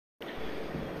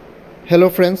Hello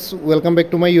friends, welcome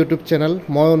back to my YouTube channel.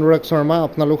 মই অনুৰাগ শৰ্মা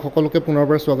আপোনালোক সকলোকে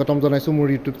পুনৰবাৰ স্বাগতম জনাইছো মোৰ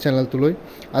YouTube চেনেলটোলৈ।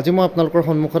 আজি মই আপোনালোকৰ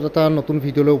সন্মুখত এটা নতুন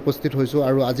ভিডিঅলৈ উপস্থিত হৈছো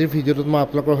আৰু আজিৰ ভিডিঅটোত মই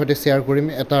আপোনালোকৰ সৈতে শেয়াৰ কৰিম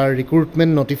এটা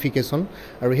ৰিক্ৰুটমেন্ট নটিফিকেশন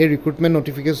আৰু সেই ৰিক্ৰুটমেন্ট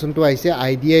নটিফিকেশনটো আহিছে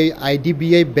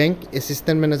IDBI bank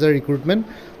assistant manager recruitment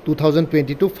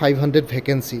 2022 500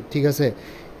 vacancy ঠিক আছে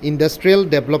ইন্ডাস্ট্ৰিয়েল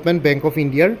ডেভেলপমেন্ট বেংক অফ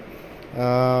ইণ্ডিয়াৰ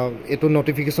এটো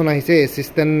নটিফিকেশন আহিছে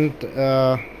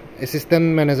assistant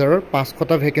manager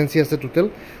 500 vacancy আছে total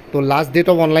তো last date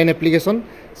of online application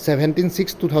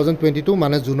 17/6/2022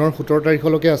 মানে জুনৰ 17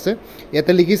 তাৰিখলৈকে আছে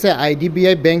ইয়াতে লিখিছে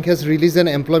IDBI bank has released an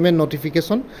employment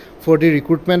notification for the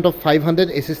recruitment of 500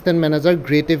 assistant manager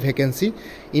grade A vacancy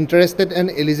interested and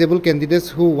eligible candidates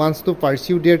who wants to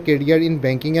pursue their career in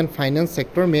banking and finance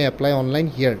sector may apply online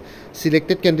here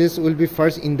selected candidates will be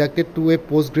first inducted to a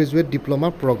postgraduate diploma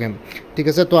program ঠিক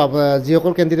আছে তো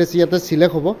যিসকল candidates ইয়াতে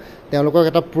select হ'ব তেওঁলোকক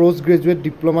এটা postgraduate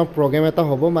diploma program এটা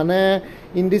হ'ব মানে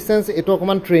in this sense এটো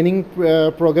অকমান ট্ৰেইনিং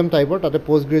program টাইপৰ তাতে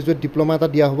postgraduate diploma এটা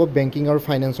দিয়া হ'ব বেংকিং আৰু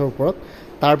ফাইনান্সৰ ওপৰত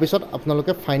তাৰ পিছত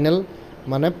আপোনালোকে ফাইনাল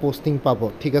মানে পোস্টিং পাব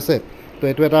ঠিক আছে তো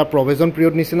এটো এটা প্ৰভিজন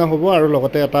পিৰিয়ড নিচিনা হ'ব আৰু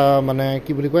লগতে এটা মানে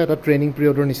কি বুলি কয় এটা ট্ৰেইনিং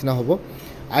পিৰিয়ডৰ নিচিনা হ'ব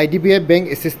IDBI Bank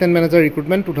Assistant Manager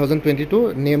Recruitment 2022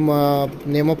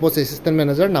 name of post Assistant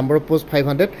Manager number of post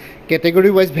 500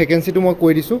 category wise vacancy to মই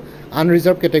কৈ দিছো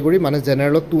unreserved category মানে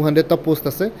general 200 টা post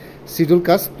আছে schedule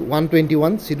caste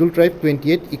 121 schedule tribe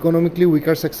 28 economically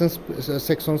weaker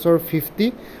sections or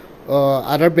 50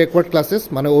 other backward classes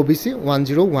মানে OBC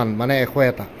 101 মানে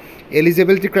 101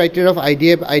 eligibility criteria of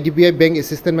IDBI Bank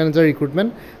Assistant Manager Recruitment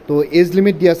to age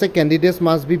limit dia ase candidates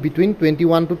must be between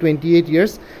 21 to 28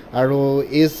 years aro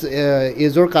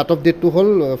age or cut off date to hol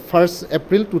 1st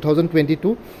April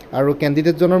 2022 aro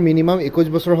candidate jonor minimum 21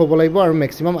 বছৰ হ'ব লাগিব আৰু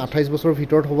maximum 28 বছৰৰ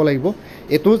ভিতৰত হ'ব লাগিব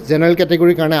এটো general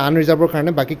ক্যাটেগৰি কাৰণে আনৰিজাৰ্ভৰ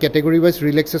কাৰণে বাকি ক্যাটেগৰি ওয়াইজ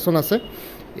ৰিলেক্সেশন আছে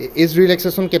age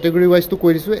relaxation category wise to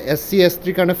কৈ দিছো SC ST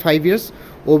কাৰণে 5 years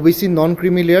OBC non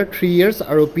creamy layer 3 years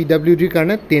আৰু PWD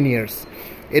কাৰণে 10 years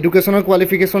educational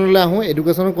qualification la hu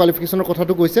educational qualification kotha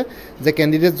to koise je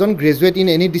candidate jon graduate in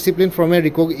any discipline from a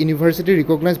university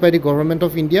recognized by the government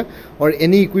of India or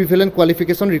any equivalent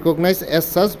qualification recognized as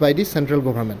such by the central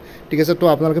government ঠিক আছে তো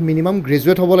আপোনালোকে minimum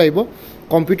graduate হ'ব লাগিব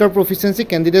computer proficiency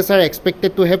candidates are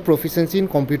expected to have proficiency in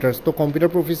computers to computer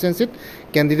proficiency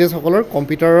candidates সকলৰ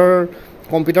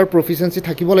computer proficiency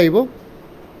থাকিব লাগিব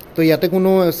তো ইয়াতে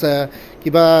কোনো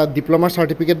কিবা ডিপ্লোমা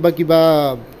সাৰ্টিফিকেট বা কিবা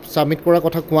সাবমিট কৰা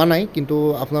কথা কোৱা নাই কিন্তু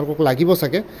আপোনালোকক লাগিব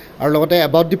সাকে আৰু লগতে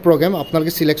about the program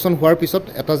আপোনালোকে সিলেকশন হোৱাৰ পিছত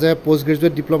এটা যে পোষ্ট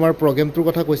গ্ৰেজুৱেট ডিপ্লোমাৰ প্ৰগ্ৰামটোৰ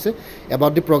কথা কৈছে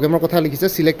about the programৰ কথা লিখিছে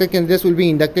selected candidates will be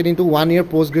inducted into 1 year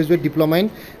post graduate diploma in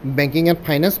banking and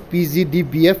finance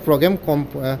PGDBF program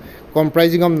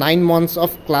comprising of 9 months of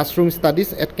classroom studies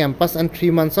at campus and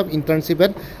 3 months of internship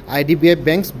at IDBI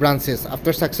Bank's branches.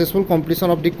 After successful completion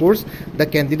of the course, the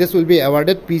candidates will be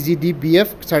awarded PGDBF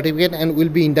certificate and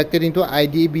will be inducted into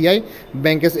IDBI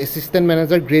Bank as Assistant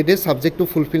Manager grade A subject to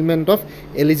fulfillment of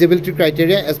eligibility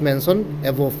criteria as mentioned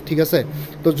above. ঠিক আছে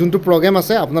তো যোনটো programme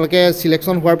আছে আপোনালোকে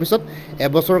selection হোৱাৰ পিছত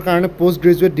এবছৰৰ কাৰণে post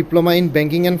graduate diploma in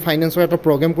banking and ফাইনেন্সৰ এটা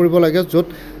প্ৰগ্ৰাম কৰিব লাগে য'ত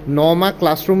 9 মাহ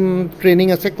ক্লাছৰুম ট্ৰেইনিং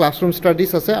আছে ক্লাছৰুম ষ্টাডিজ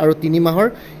আছে আৰু 3 মাহৰ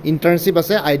ইন্টাৰ্নশিপ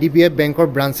আছে IDBI বেংকৰ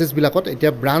ব্ৰাঞ্চেছ বিলাকত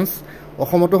এতিয়া ব্ৰাঞ্চ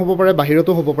অসমতো হ'ব পাৰে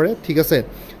বাহিৰতো হ'ব পাৰে ঠিক আছে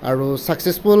আৰু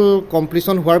সাকসেসফুল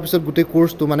কমপ্লিশন হোৱাৰ পিছত গুটে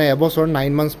কোৰ্সটো মানে এবছৰ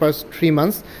 9 months plus 3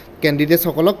 months ক্যান্ডিডেটস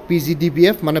সকলক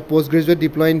PGDBF মানে post graduate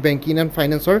diploma in banking and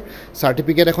ফাইনেন্সৰ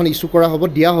সাৰ্টিফিকেট এখন ইস্যু কৰা হ'ব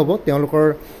দিয়া হ'ব তেওঁলোকৰ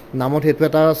নামত হেতু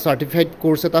এটা সাৰ্টিফাইড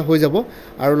কোৰ্স এটা হৈ যাব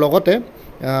আৰু লগতে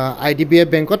IDBI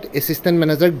বেংকত এসিস্ট্যান্ট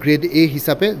ম্যানেজাৰ গ্ৰেড A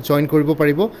হিচাপে জয়েন কৰিব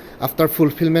পাৰিব after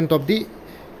fulfilment of the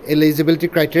eligibility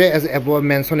criteria as above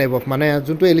mentioned above মানে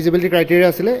যোনটো eligibility criteria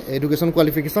আছিলে education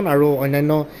qualification আৰু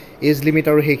অন্যান্য age limit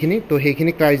আৰু হেখিনি তো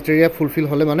হেখিনি criteria fulfill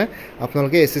হলে মানে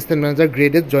আপোনালোকে assistant manager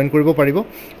graded join কৰিব পাৰিব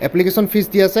application fees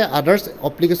দি আছে others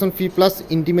application fee plus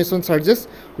intimation charges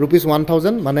rupees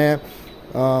 1000 মানে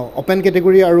open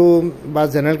category আৰু বা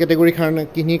general category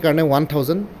কাৰণে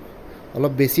 1000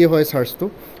 অলপ বেছি হয় চাৰ্জটো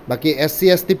বাকি SC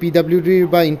ST PWD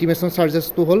বা intimation charges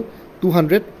to হল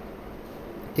 200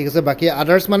 ঠিক আছে বাকি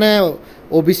আদার্স মানে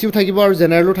OBC থাকিব আৰু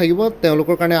জেনাৰেলো থাকিব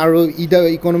তেওঁলোকৰ কাৰণে আৰু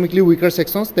ইকোনমিক্যালি উইকাৰ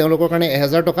সেকশনস তেওঁলোকৰ কাৰণে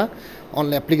 1000 টকা অন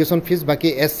এপ্লিকেশন ফিজ বাকি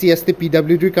SC ST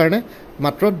PWD কাৰণে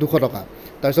মাত্ৰ 200 টকা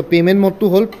তাৰপিছত পেমেন্ট মোডটো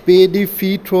হল পে দি ফি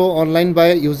থ্ৰু অনলাইন বাই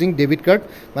ইউজিং ডেবিট কাৰ্ড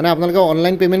মানে আপোনালোকে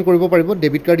অনলাইন পেমেন্ট কৰিব পাৰিব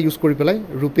ডেবিট কাৰ্ড ইউজ কৰি পেলাই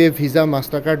ৰুপে visa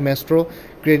master card মেষ্ট্ৰো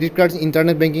credit কাৰ্ডস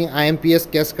internet banking IMPS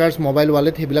cash কাৰ্ডস mobile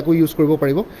wallet হেবিলাকো use কৰিব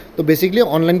পাৰিব তো বেসিক্যালি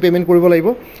অনলাইন পেমেন্ট কৰিব লাগিব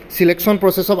selection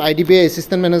process of IDBI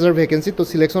assistant manager vacancy তো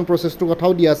সিলেকশন প্ৰসেসটো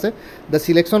কথাও দিয়া আছে the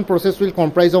selection process will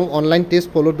comprise of online test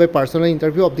followed by personal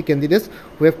interview of the candidates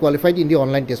who have qualified in the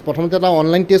online test প্ৰথমতে এটা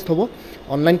online test হ'ব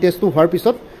online টেষ্টটো হোৱাৰ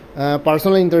পিছত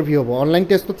পাৰ্চনেল ইণ্টাৰভিউ হ'ব অনলাইন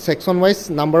টেষ্টত section wise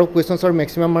number of questions আৰু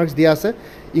maximum marks দিয়া আছে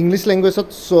English লেংগুৱেজত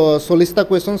 40টা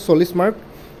question 40 mark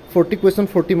 40 question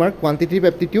 40 mark quantitative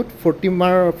aptitude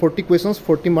 40 questions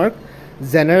 40 mark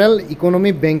general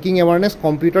economy banking awareness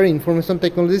computer information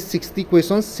technology 60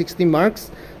 questions 60 marks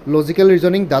logical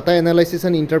reasoning data analysis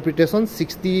and interpretation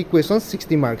 60 questions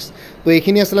 60 marks তো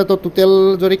এইখিনি আছিলে তো total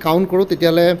যদি count কৰোঁ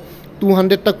তেতিয়াহ'লে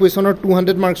 200টা কুৱেশ্যনৰ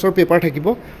 200 মাৰ্কছৰ পেপাৰ থাকিব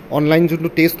অনলাইন যোনটো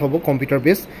টেষ্ট হ'ব কম্পিউটাৰ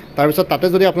বেছ তাৰপিছত তাতে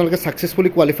যদি আপোনালোকে ছাকচেছফুলি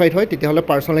কোৱালিফাইড হয় তেতিয়াহ'লে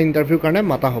পাৰ্চনেল ইণ্টাৰভিউৰ কাৰণে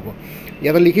মাতা হ'ব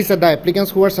ইয়াতে লিখিছে the এপ্লিকেণ্টছ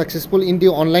who R successful in the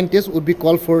online test would be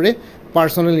call for A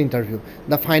personal interview.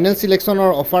 The final selection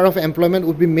or offer of employment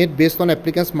would be made based on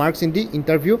applicants' marks in the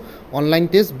interview online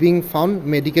test being found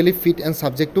medically fit and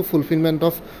subject to fulfillment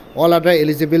of all other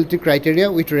eligibility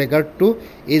criteria with regard to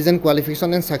age and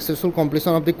qualification and successful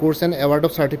completion of the course and award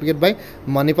of certificate by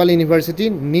Manipal University,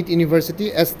 NEET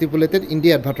University as stipulated in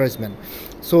the advertisement.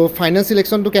 So final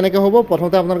selection to কেনেকৈ হ'ব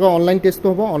প্ৰথমতে আপোনালোকৰ online টেষ্টটো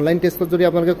হ'ব online টেষ্টত যদি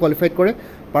আপোনালোকে qualified কৰে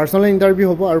পাৰ্চনেল ইণ্টাৰভিউ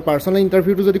হ'ব আৰু পাৰ্চনেল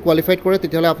ইণ্টাৰভিউটো যদি কোৱালিফাইড কৰে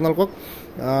তেতিয়াহ'লে আপোনালোকক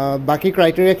বাকি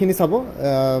ক্ৰাইটেৰিয়াখিনি চাব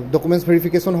ডকুমেণ্টছ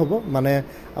ভেৰিফিকেশ্যন হ'ব মানে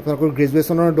আপোনালোকৰ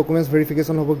গ্ৰেজুৱেশ্যনৰ ডকুমেণ্টছ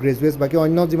ভেৰিফিকেশ্যন হ'ব গ্ৰেজুৱেটছ বাকী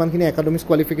অন্য যিমানখিনি একাডেমিক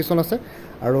কোৱালিফিকেশ্যন আছে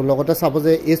আৰু লগতে চাব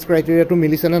যে এজ ক্ৰাইটেৰিয়াটো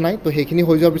মিলিছেনে নাই তো সেইখিনি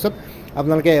হৈ যোৱাৰ পিছত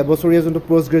আপোনালোকে এবছৰীয়া যোনটো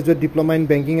post graduate diploma in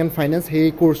banking and finance সেই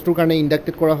কোৰ্চটোৰ কাৰণে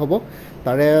ইণ্ডাক্টেড কৰা হ'ব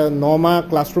তাৰে 9 মাহ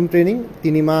ক্লাছৰুম ট্ৰেইনিং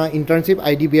 3 মাহ ইণ্টাৰ্ণশ্বিপ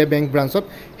IDBI বেংক ব্ৰাঞ্চত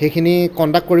সেইখিনি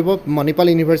কণ্ডাক্ট কৰিব মণিপাল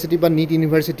ইউনিভাৰ্চিটি বা নীট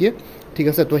ইউনিভাৰ্চিটিয়ে ঠিক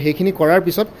আছে তো সেইখিনি কৰাৰ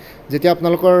পিছত যেতিয়া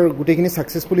আপোনালোকৰ গোটেইখিনি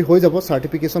ছাকচেছফুলি হৈ যাব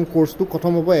চাৰ্টিফিকেশ্যন কোৰ্চটো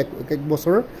খতম হ'ব এক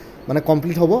বছৰৰ মানে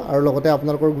কমপ্লিট হ'ব আৰু লগতে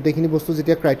আপোনালোকৰ গোটেইখিনি বস্তু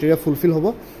যেতিয়া ক্ৰাইটেৰিয়া ফুলফিল হ'ব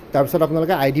তাৰপিছত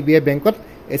আপোনালোকে IDBI বেংকত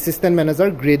এছিষ্টেণ্ট মেনেজাৰ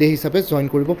গ্ৰেড এ হিচাপে জইন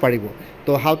কৰিব পাৰিব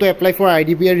তো how to apply for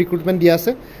IDBI recruitment দিয়া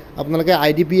আছে আপোনালোকে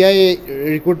IDBI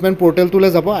ৰিক্ৰুটমেণ্ট পৰ্টেলটোলৈ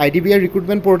যাব IDBI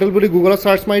ৰিক্ৰুটমেণ্ট পৰ্টেল বুলি গুগলত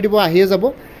চাৰ্চ মাৰি দিব আহিয়ে যাব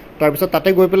তাৰপিছত তাতে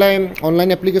গৈ পেলাই অনলাইন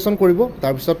এপ্লিকেশ্যন কৰিব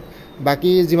তাৰপিছত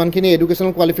বাকি যিমানখিনি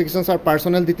এডুকেশ্যনেল কোৱালিফিকেশ্যনছ আৰু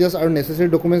পাৰ্চনেল ডিটেইলছ আৰু নেচেচেৰী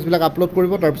ডকুমেণ্টছবিলাক আপলোড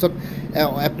কৰিব তাৰপিছত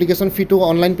এপ্লিকেশ্যন ফিটো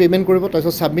অনলাইন পে'মেণ্ট কৰিব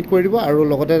তাৰপিছত ছাবমিট কৰি দিব আৰু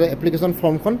লগতে এপ্লিকেশ্যন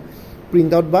ফৰ্মখন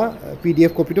প্ৰিণ্ট আউট বা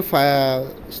PDF কপিটো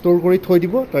ষ্ট'ৰ কৰি থৈ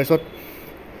দিব তাৰপিছত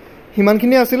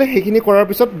সিমানখিনি আছিলে সেইখিনি কৰাৰ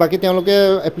পিছত বাকি তেওঁলোকে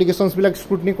এপ্লিকেশ্যনছবিলাক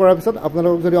স্ক্ৰুটনি কৰাৰ পিছত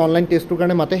আপোনালোকক যদি অনলাইন টেষ্টটোৰ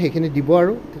কাৰণে মাতে সেইখিনি দিব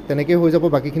আৰু তেনেকৈ হৈ যাব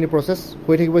বাকিখিনি প্ৰচেছ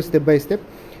হৈ থাকিব step by step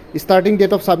Starting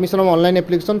date of submission of online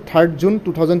application 3rd June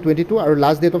 2022 আৰু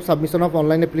last date of submission of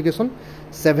online application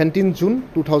 17 June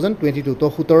 2022 তো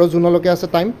 17 জুনলৈকে আছে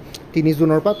টাইম 3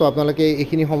 জুনৰ পৰা তো আপোনালোকে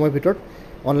এইখিনি সময়ৰ ভিতৰত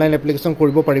অনলাইন এপ্লিকেশ্যন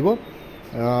কৰিব পাৰিব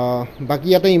বাকি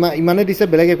ইয়াতে ইমানে দিছে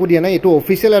বেলেগ একো দিয়া নাই এইটো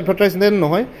অফিচিয়েল এডভাৰটাইজমেণ্ট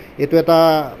নহয় এইটো এটা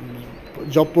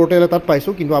জব পৰ্টেল এটাত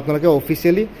পাইছোঁ কিন্তু আপোনালোকে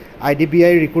officially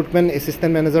IDBI recruitment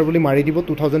assistant manager বুলি মাৰি দিব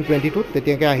 2022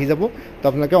 তেতিয়াকৈ আহি যাব তো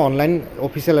আপোনালোকে অনলাইন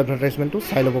অফিচিয়েল এডভাৰটাইজমেণ্টটো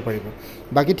চাই ল'ব পাৰিব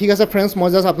বাকী ঠিক আছে ফ্ৰেণ্ডছ মই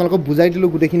জাষ্ট আপোনালোকক বুজাই দিলোঁ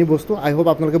গোটেইখিনি বস্তু আই হোপ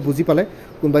আপোনালোকে বুজি পালে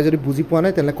কোনোবাই যদি বুজি পোৱা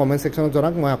নাই তেনেহ'লে কমেণ্ট ছেকশ্যনত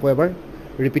জনাওক মই আকৌ এবাৰ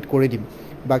ৰিপিট কৰি দিম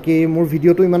বাকী মোৰ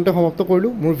ভিডিঅ'টো ইমানতে সমাপ্ত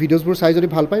কৰিলোঁ মোৰ ভিডিঅ'ছবোৰ চাই যদি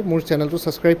ভাল পায় মোৰ চেনেলটো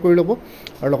ছাবস্ক্ৰাইব কৰি ল'ব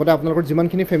আৰু লগতে আপোনালোকৰ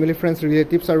যিমানখিনি ফেমিলি ফ্ৰেণ্ডছ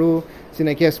ৰিলেটিভছ আৰু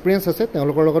চিনাকি এক্সপিৰিয়েঞ্চ আছে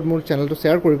তেওঁলোকৰ লগত মোৰ চেনেলটো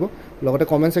শ্বেয়াৰ কৰিব লগতে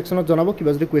কমেণ্ট ছেকশ্যনত জনাব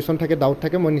কিবা যদি কুৱেশ্যন থাকে ডাউট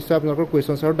থাকে মই নিশ্চয় আপোনালোকৰ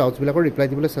কুৱেশ্যনছ আৰু ডাউটছবিলাকৰ ৰিপ্লাই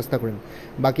দিবলৈ চেষ্টা কৰিম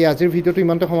বাকী আজিৰ ভিডিঅ'টো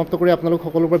ইমানতে সমাপ্ত কৰি আপোনালোক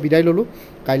সকলোৰে পৰা বিদায় ল'লোঁ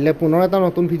কাইলৈ পুনৰ এটা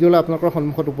নতুন ভিডিঅ'লৈ আপোনালোকৰ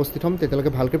সন্মুখত উপস্থিত হ'ম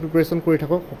তেতিয়ালৈকে ভালকৈ প্ৰিপেৰেশ্যন কৰি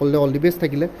থাকক সকলোৱে অল দি বেষ্ট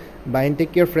থাকিলে বাই and tech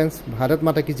care friends Bharat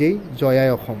মাতা কি জয় জয়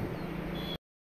আই অসম